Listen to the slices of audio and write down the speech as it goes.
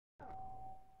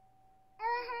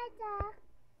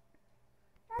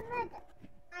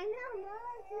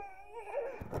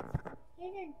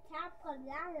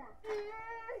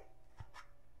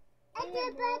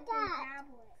Here's a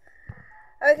tablet.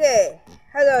 Okay,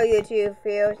 hello YouTube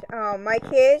viewers. My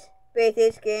kids play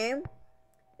this game.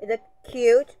 It's a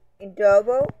cute,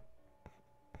 adorable.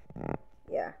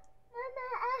 Yeah. Mama,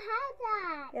 I had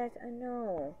that. Yes, I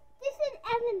know. This is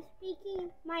Evan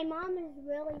speaking. My mom is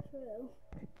really true.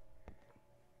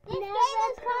 This game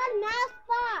is called Mouse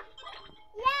Box.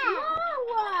 Yeah. Wrong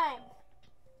one.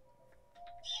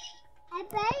 I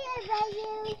bet you.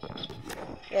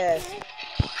 Yes.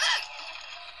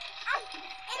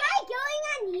 Am I going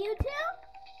on YouTube?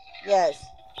 Yes.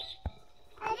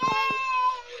 Yay!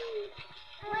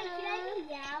 Wait, can I be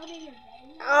loud in the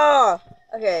video? Oh,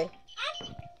 okay.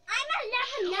 I'm at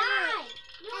level 9.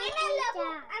 No,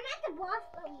 I'm at the boss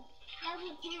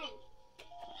level 10.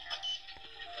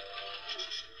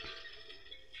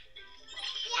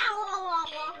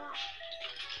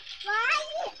 Why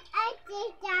I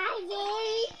did die?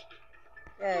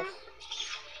 Yes.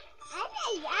 I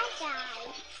think I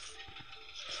died.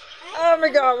 Oh my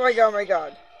god, my god, my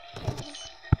god.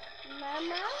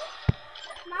 Mama,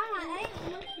 I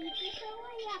almost beat you so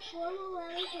well. You have 4 more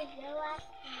levels to go last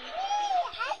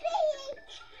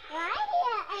why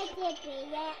I did beat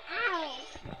it out?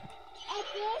 I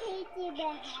did hit you in the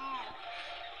head.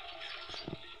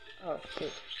 Oh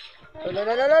shoot. No, no,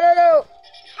 no, no, no, no, no.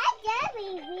 I did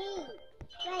beat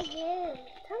by you.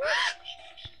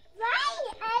 Why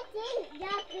I did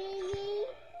not beat me?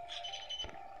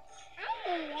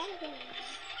 I'm ready.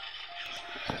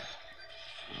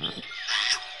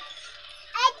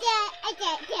 I did. I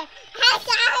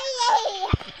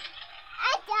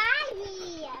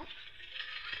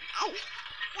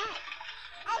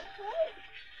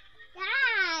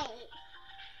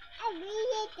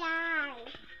died.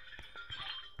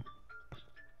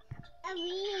 I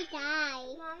really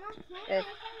died. Mama, can I Yes. say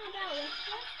something about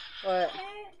Whisper? What?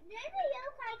 There's a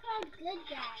yokai called Good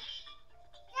Guy.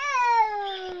 No!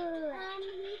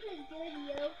 He's a good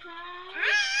yokai.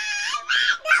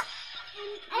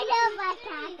 I know about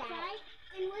that.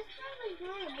 And Whisper was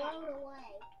going to blow it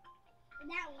away. Is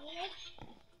that weird?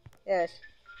 Yes.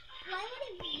 Why would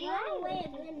it blow away a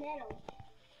good metal?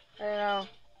 I don't know.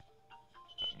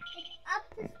 It's up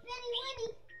to Spinny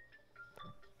Winnie.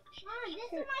 Mom,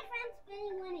 this is my friend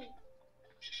Spinny Winnie.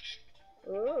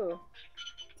 Ooh.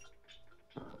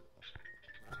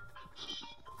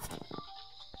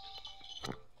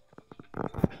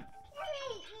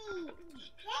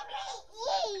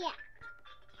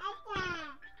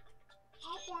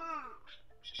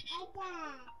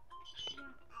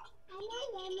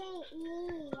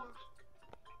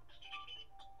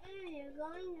 You're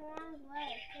going the wrong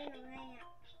way. Turn around.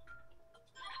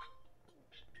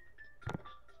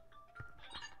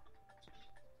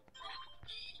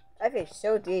 I feel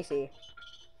so dizzy.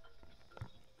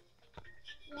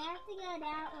 You have to go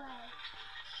that way.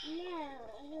 No.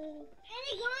 And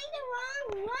you're going the wrong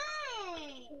way.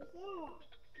 Yeah.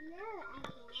 No,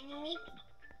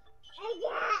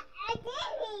 I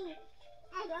didn't.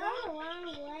 I go the wrong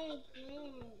way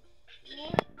again.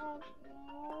 No,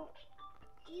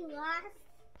 you lost.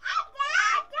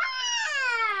 Stop!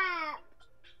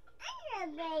 I'm a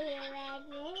baby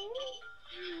legend.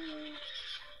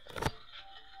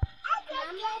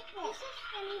 This is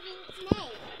Spinny's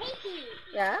name. Pinky.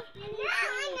 Yeah? No,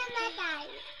 I'm gonna die.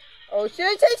 Oh shit,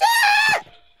 shit, shit!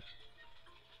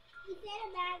 You said a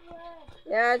bad word.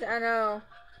 Yes, I know.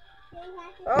 So you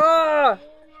have to Oh!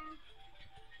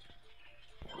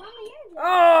 Mama, you're good.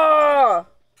 Oh!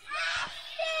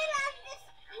 Acid of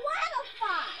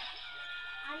disqualify.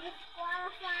 I'm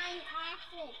disqualifying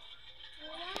acid.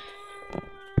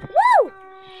 Woo! Oh!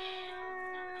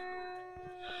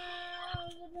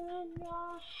 No, no, no,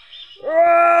 no!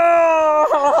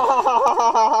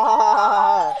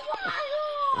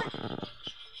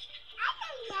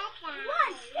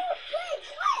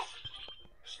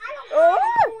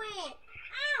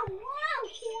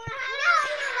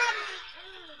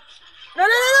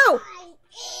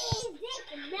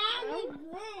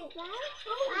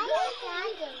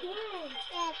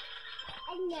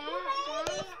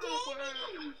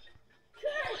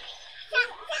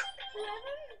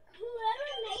 Whoever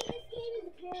made this game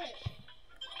is cursed.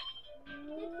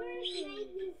 The curse made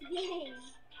this game.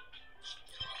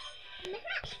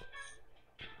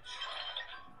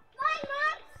 My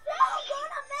mom's so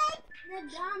gonna make the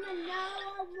domino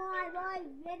of my live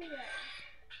video.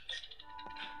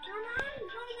 My mom's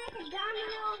gonna make a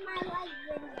domino of my live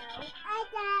video. I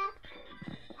got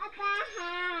a bad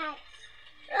hat.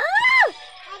 Ah!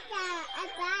 I got a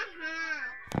bad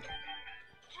hat.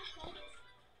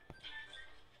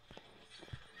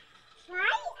 Okay.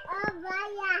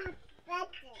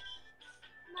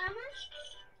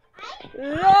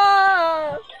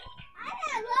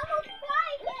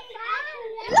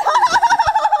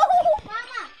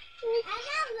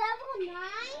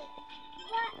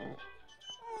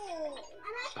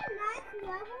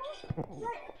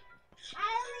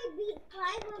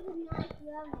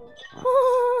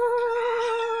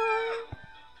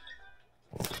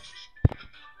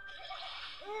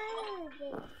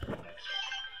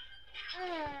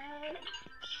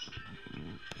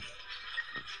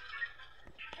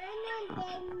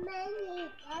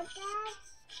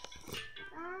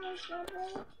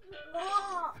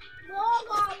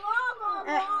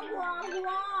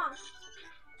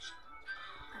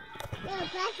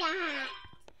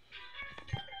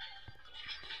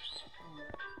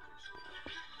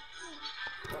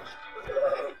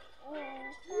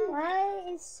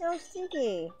 Why is so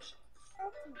sticky?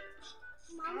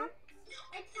 Mama,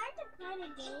 it's hard to play the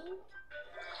game.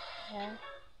 Yeah.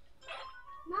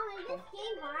 Mama, is this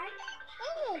game hard?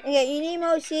 Yeah, you need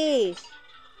more seeds.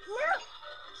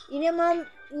 No. You need more.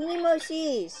 You need more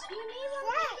seeds. You need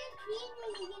more seeds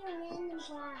when you get a random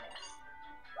prize.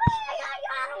 I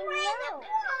got a random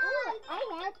prize. I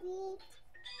like these.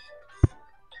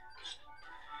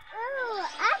 Oh,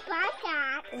 I got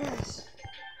that. Yes.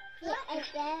 Yeah, I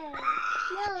got.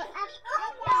 No, I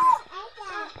got.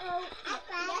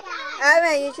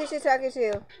 Alright, you should talking to.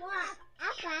 What? I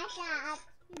got that.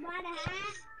 You bought a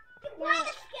hat? You bought a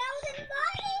skeleton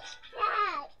body?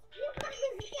 Yeah. You bought a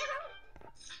skeleton.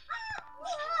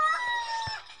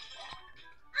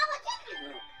 I'm a chicken.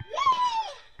 Yay!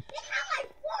 Look how I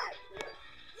fought.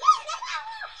 Yeah, that's how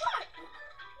I fought.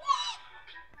 Yeah.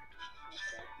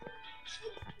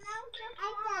 I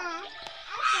got.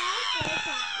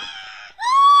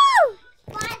 Woo!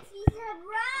 Foxy's a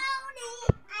brownie.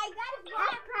 I got a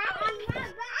brownie.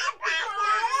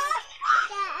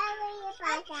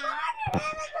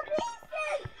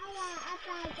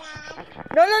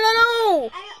 No, no, no, no!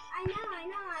 I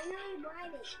know you bought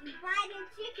it. You bought it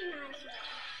chicken also.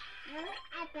 No,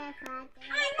 I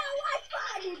know I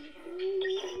bought it.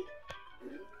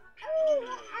 Oh,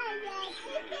 I like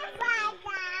chicken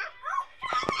father. Oh,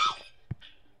 sorry.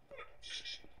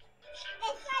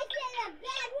 If I said a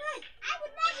bad word, I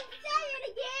would never say it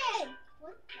again.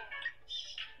 What the?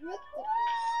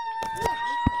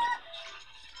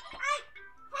 I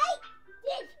hate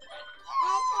this.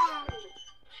 What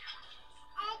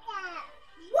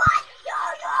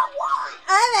do you want?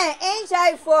 I'm an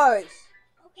inside force.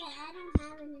 Okay, I don't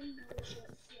have an invoice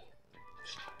yet.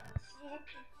 I have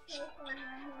to check on my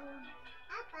home.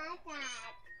 How about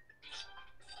that?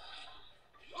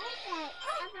 Okay,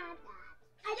 how about that?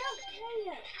 I don't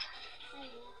care.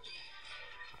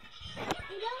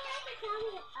 You don't have to tell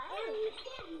me. You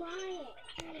can't buy it.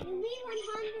 You need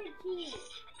 100 keys.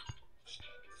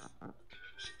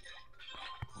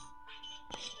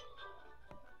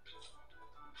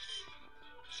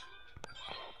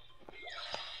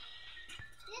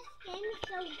 This game is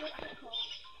so difficult.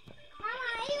 Mama,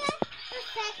 are you at the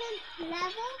second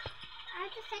level? Or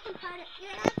at the second part of,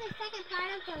 you're at the second part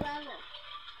of the level.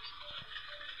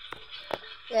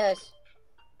 Yes.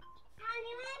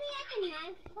 Mommy, maybe at the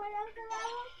ninth part of the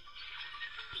level?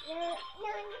 No.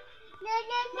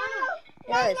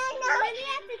 Yes. Maybe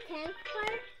at the 10th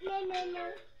part? No.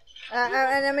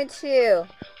 I'm number 2.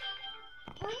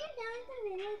 When you're done with the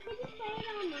video, could you play it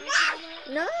on my tablet?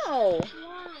 No.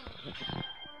 Why?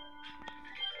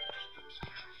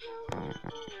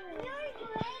 You're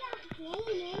great at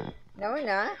gaming. No, we're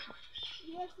not.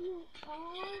 Yes, you are.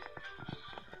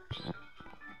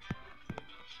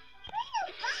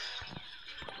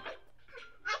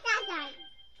 I got that.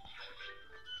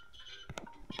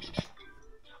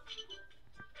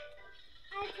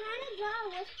 I tried to draw a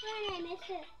whisper and I missed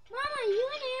it. Mama, you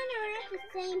and Anna are at the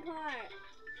same part.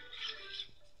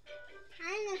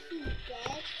 Kinda, she's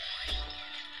dead.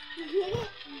 You get it?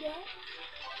 Dead?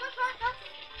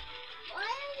 Why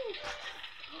are you?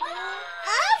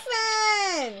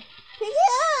 Alvin! Pick it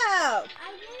up! I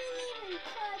didn't even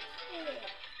touch it.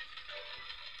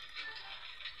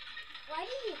 Why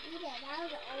did you eat it? That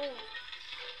was old.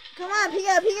 Come on, pick it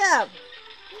up, pick it up.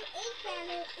 You ate that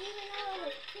even though it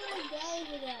was 2 days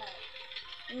ago.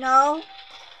 No.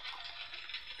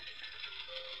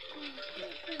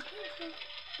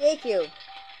 Thank you.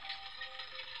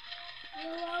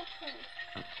 You're welcome.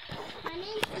 My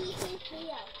name's Ethan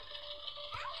Theo.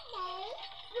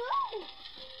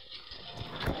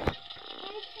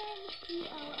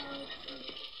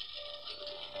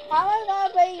 How am I gonna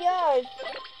play yours?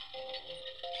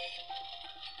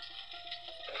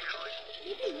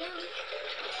 You can jump.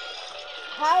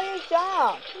 How do you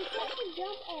jump? You have to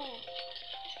jump off.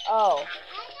 Oh. I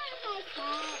know how to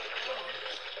jump.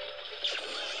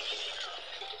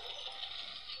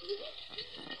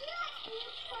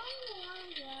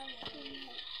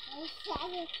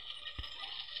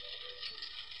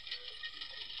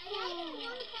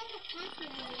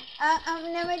 I'm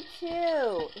number 2. Ew. I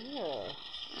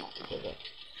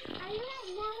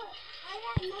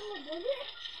got number bigger.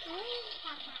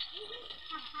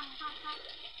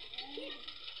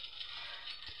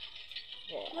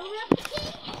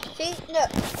 See,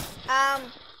 look.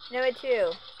 Number 2.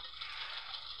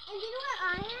 And you know what I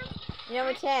am?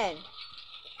 Number 10.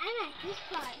 I'm at this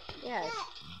part. Yes.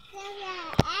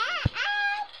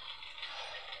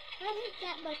 I'll hit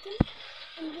that button,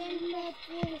 and then let's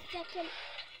do the second,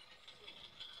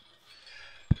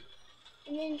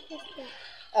 and then push that.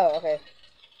 Oh, okay.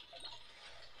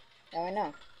 Now I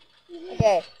know.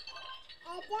 Okay.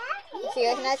 See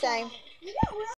you guys next time.